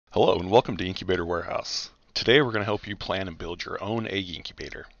Hello and welcome to Incubator Warehouse. Today we're going to help you plan and build your own egg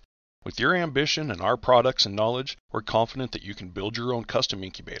incubator. With your ambition and our products and knowledge, we're confident that you can build your own custom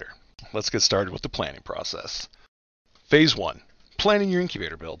incubator. Let's get started with the planning process. Phase 1. Planning your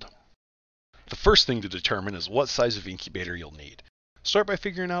incubator build. The first thing to determine is what size of incubator you'll need. Start by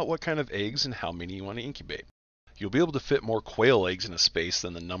figuring out what kind of eggs and how many you want to incubate. You'll be able to fit more quail eggs in a space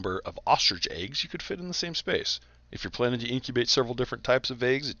than the number of ostrich eggs you could fit in the same space. If you're planning to incubate several different types of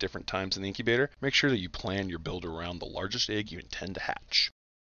eggs at different times in the incubator, make sure that you plan your build around the largest egg you intend to hatch.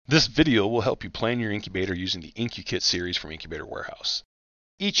 This video will help you plan your incubator using the IncuKit series from Incubator Warehouse.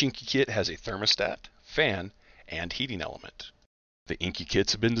 Each IncuKit has a thermostat, fan, and heating element. The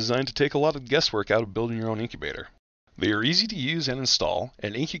IncuKits have been designed to take a lot of guesswork out of building your own incubator. They are easy to use and install,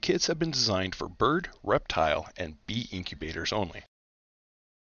 and IncuKits have been designed for bird, reptile, and bee incubators only.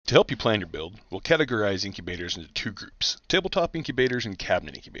 To help you plan your build, we'll categorize incubators into two groups, tabletop incubators and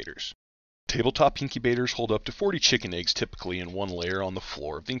cabinet incubators. Tabletop incubators hold up to 40 chicken eggs typically in one layer on the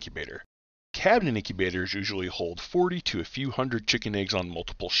floor of the incubator. Cabinet incubators usually hold 40 to a few hundred chicken eggs on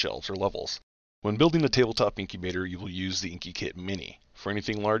multiple shelves or levels. When building a tabletop incubator, you will use the IncuKit Mini. For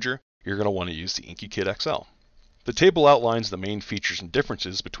anything larger, you're going to want to use the IncuKit XL. The table outlines the main features and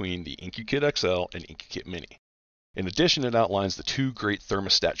differences between the IncuKit XL and IncuKit Mini. In addition, it outlines the two great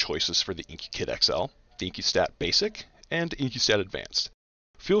thermostat choices for the IncuKit XL, the IncuStat Basic and IncuStat Advanced.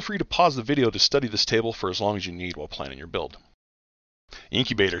 Feel free to pause the video to study this table for as long as you need while planning your build.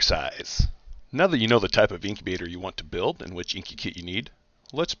 Incubator size. Now that you know the type of incubator you want to build and which IncuKit you need,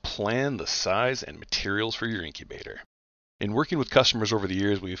 let's plan the size and materials for your incubator. In working with customers over the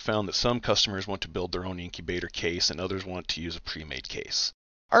years, we have found that some customers want to build their own incubator case and others want to use a pre-made case.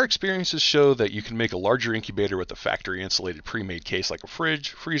 Our experiences show that you can make a larger incubator with a factory insulated pre-made case like a fridge,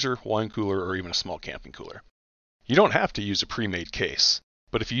 freezer, wine cooler, or even a small camping cooler. You don't have to use a pre-made case,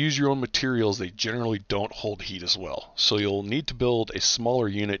 but if you use your own materials, they generally don't hold heat as well, so you'll need to build a smaller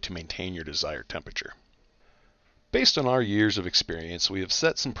unit to maintain your desired temperature. Based on our years of experience, we have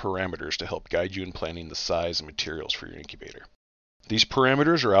set some parameters to help guide you in planning the size and materials for your incubator. These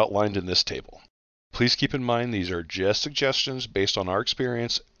parameters are outlined in this table. Please keep in mind these are just suggestions based on our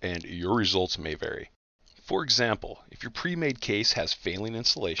experience and your results may vary. For example, if your pre-made case has failing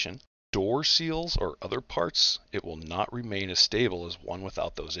insulation, door seals, or other parts, it will not remain as stable as one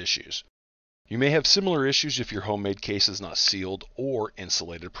without those issues. You may have similar issues if your homemade case is not sealed or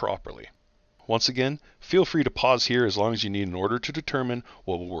insulated properly. Once again, feel free to pause here as long as you need in order to determine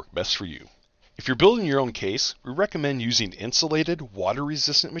what will work best for you. If you're building your own case, we recommend using insulated,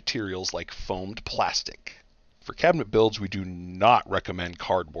 water-resistant materials like foamed plastic. For cabinet builds, we do not recommend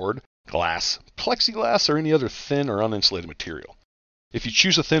cardboard, glass, plexiglass, or any other thin or uninsulated material. If you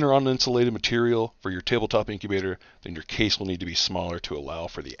choose a thin or uninsulated material for your tabletop incubator, then your case will need to be smaller to allow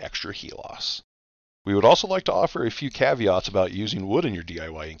for the extra heat loss. We would also like to offer a few caveats about using wood in your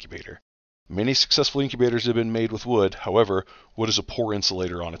DIY incubator. Many successful incubators have been made with wood, however, wood is a poor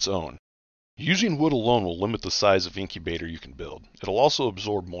insulator on its own. Using wood alone will limit the size of incubator you can build. It'll also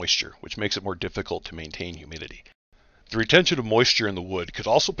absorb moisture, which makes it more difficult to maintain humidity. The retention of moisture in the wood could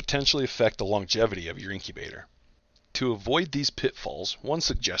also potentially affect the longevity of your incubator. To avoid these pitfalls, one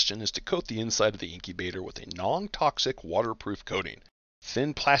suggestion is to coat the inside of the incubator with a non-toxic waterproof coating,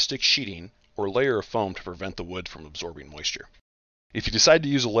 thin plastic sheeting, or layer of foam to prevent the wood from absorbing moisture. If you decide to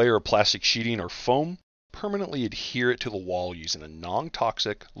use a layer of plastic sheeting or foam, permanently adhere it to the wall using a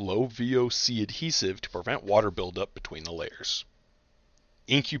non-toxic, low VOC adhesive to prevent water buildup between the layers.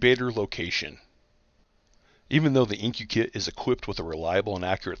 Incubator Location. Even though the IncuKit is equipped with a reliable and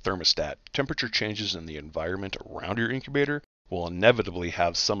accurate thermostat, temperature changes in the environment around your incubator will inevitably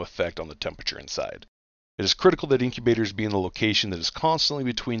have some effect on the temperature inside. It is critical that incubators be in a location that is constantly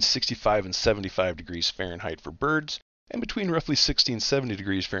between 65 and 75 degrees Fahrenheit for birds and between roughly 60 and 70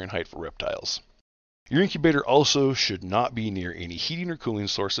 degrees Fahrenheit for reptiles. Your incubator also should not be near any heating or cooling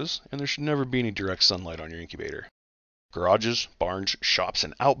sources, and there should never be any direct sunlight on your incubator. Garages, barns, shops,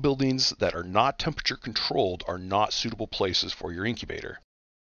 and outbuildings that are not temperature controlled are not suitable places for your incubator.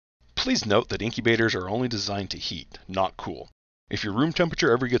 Please note that incubators are only designed to heat, not cool. If your room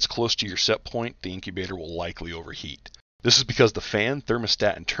temperature ever gets close to your set point, the incubator will likely overheat. This is because the fan,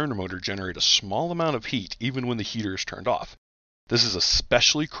 thermostat, and turner motor generate a small amount of heat even when the heater is turned off. This is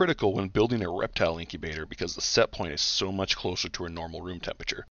especially critical when building a reptile incubator because the set point is so much closer to a normal room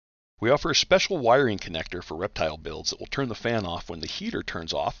temperature. We offer a special wiring connector for reptile builds that will turn the fan off when the heater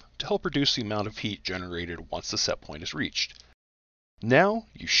turns off to help reduce the amount of heat generated once the set point is reached. Now,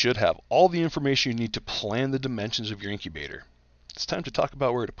 you should have all the information you need to plan the dimensions of your incubator. It's time to talk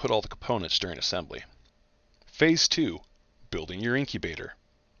about where to put all the components during assembly. Phase 2. Building your incubator.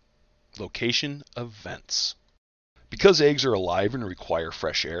 Location of vents. Because eggs are alive and require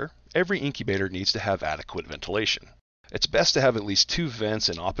fresh air, every incubator needs to have adequate ventilation. It's best to have at least 2 vents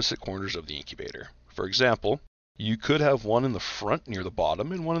in opposite corners of the incubator. For example, you could have one in the front near the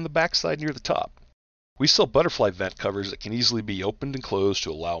bottom and one in the backside near the top. We sell butterfly vent covers that can easily be opened and closed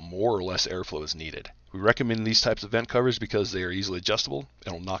to allow more or less airflow as needed. We recommend these types of vent covers because they are easily adjustable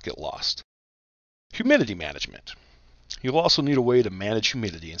and will not get lost. Humidity management. You'll also need a way to manage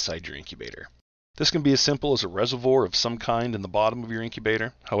humidity inside your incubator. This can be as simple as a reservoir of some kind in the bottom of your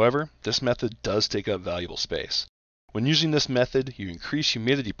incubator. However, this method does take up valuable space. When using this method, you increase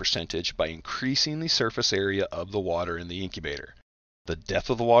humidity percentage by increasing the surface area of the water in the incubator. The depth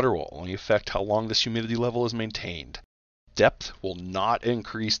of the water will only affect how long this humidity level is maintained. Depth will not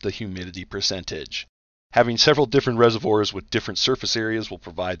increase the humidity percentage. Having several different reservoirs with different surface areas will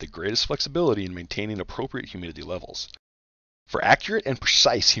provide the greatest flexibility in maintaining appropriate humidity levels. For accurate and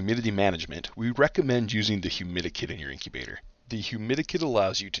precise humidity management, we recommend using the HumidiKit in your incubator. The HumidiKit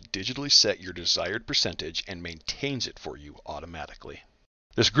allows you to digitally set your desired percentage and maintains it for you automatically.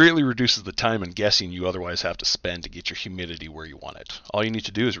 This greatly reduces the time and guessing you otherwise have to spend to get your humidity where you want it. All you need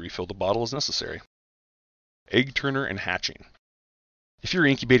to do is refill the bottle as necessary. Egg turner and hatching. If you're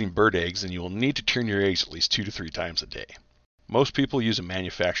incubating bird eggs, then you will need to turn your eggs at least 2 to 3 times a day. Most people use a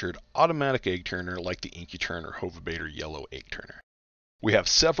manufactured automatic egg turner like the IncuTurn or Humidity Yellow egg turner. We have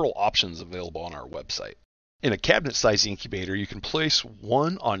several options available on our website. In a cabinet-sized incubator, you can place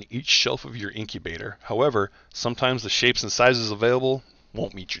one on each shelf of your incubator. However, sometimes the shapes and sizes available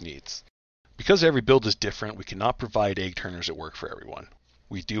won't meet your needs. Because every build is different, we cannot provide egg turners that work for everyone.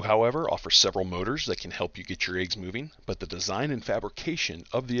 We do, however, offer several motors that can help you get your eggs moving, but the design and fabrication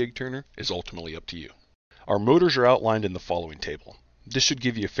of the egg turner is ultimately up to you. Our motors are outlined in the following table. This should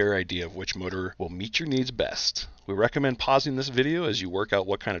give you a fair idea of which motor will meet your needs best. We recommend pausing this video as you work out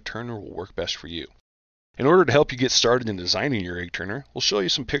what kind of turner will work best for you. In order to help you get started in designing your egg turner, we'll show you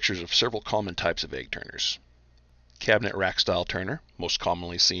some pictures of several common types of egg turners. Cabinet rack style turner, most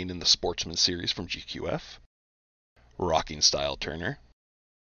commonly seen in the Sportsman series from GQF. Rocking style turner.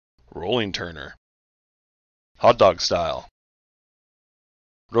 Rolling turner. Hot dog style.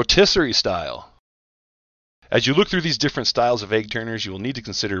 Rotisserie style. As you look through these different styles of egg turners, you will need to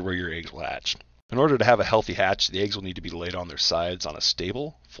consider where your eggs will hatch. In order to have a healthy hatch, the eggs will need to be laid on their sides on a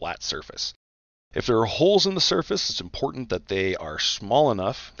stable, flat surface. If there are holes in the surface, it's important that they are small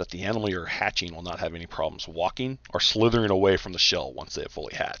enough that the animal you're hatching will not have any problems walking or slithering away from the shell once they have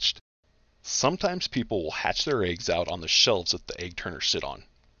fully hatched. Sometimes people will hatch their eggs out on the shelves that the egg turners sit on.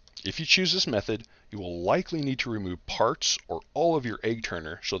 If you choose this method, you will likely need to remove parts or all of your egg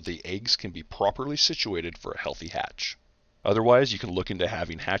turner so that the eggs can be properly situated for a healthy hatch. Otherwise, you can look into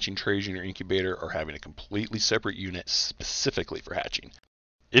having hatching trays in your incubator or having a completely separate unit specifically for hatching.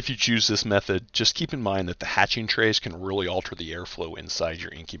 If you choose this method, just keep in mind that the hatching trays can really alter the airflow inside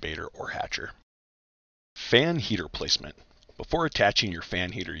your incubator or hatcher. Fan heater placement. Before attaching your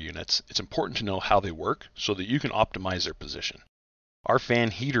fan heater units, it's important to know how they work so that you can optimize their position. Our fan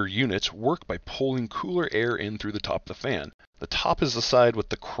heater units work by pulling cooler air in through the top of the fan. The top is the side with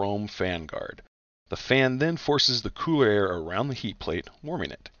the chrome fan guard. The fan then forces the cooler air around the heat plate,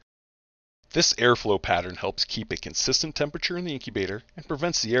 warming it. This airflow pattern helps keep a consistent temperature in the incubator and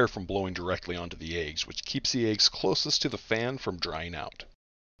prevents the air from blowing directly onto the eggs, which keeps the eggs closest to the fan from drying out.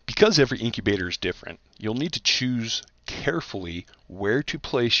 Because every incubator is different, you'll need to choose carefully where to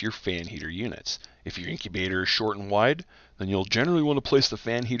place your fan heater units. If your incubator is short and wide, then you'll generally want to place the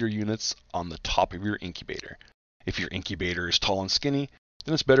fan heater units on the top of your incubator. If your incubator is tall and skinny,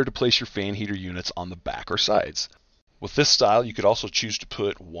 then it's better to place your fan heater units on the back or sides. With this style, you could also choose to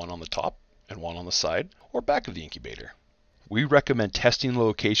put one on the top and one on the side or back of the incubator. We recommend testing the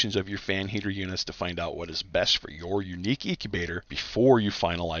locations of your fan heater units to find out what is best for your unique incubator before you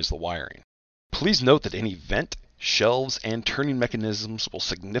finalize the wiring. Please note that any vent, shelves, and turning mechanisms will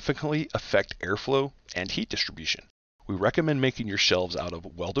significantly affect airflow and heat distribution. We recommend making your shelves out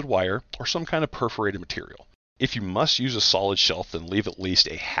of welded wire or some kind of perforated material. If you must use a solid shelf, then leave at least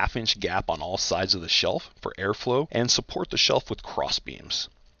a ½ gap on all sides of the shelf for airflow and support the shelf with cross beams.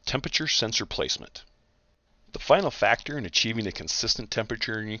 Temperature sensor placement. The final factor in achieving a consistent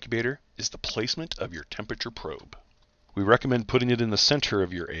temperature in your incubator is the placement of your temperature probe. We recommend putting it in the center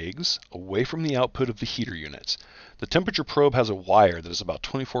of your eggs, away from the output of the heater units. The temperature probe has a wire that is about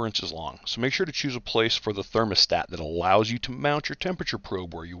 24 inches long, so make sure to choose a place for the thermostat that allows you to mount your temperature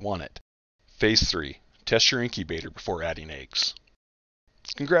probe where you want it. Phase 3. Test your incubator before adding eggs.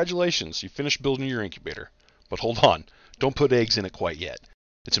 Congratulations, you finished building your incubator. But hold on, don't put eggs in it quite yet.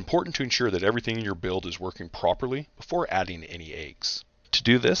 It's important to ensure that everything in your build is working properly before adding any eggs. To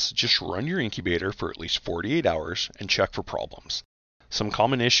do this, just run your incubator for at least 48 hours and check for problems. Some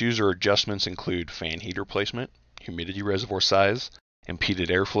common issues or adjustments include fan heater placement, humidity reservoir size, impeded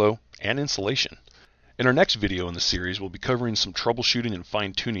airflow, and insulation. In our next video in the series, we'll be covering some troubleshooting and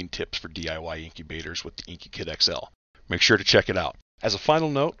fine-tuning tips for DIY incubators with the IncuKit XL. Make sure to check it out. As a final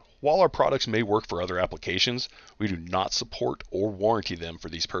note, while our products may work for other applications, we do not support or warranty them for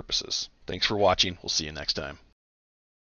these purposes. Thanks for watching. We'll see you next time.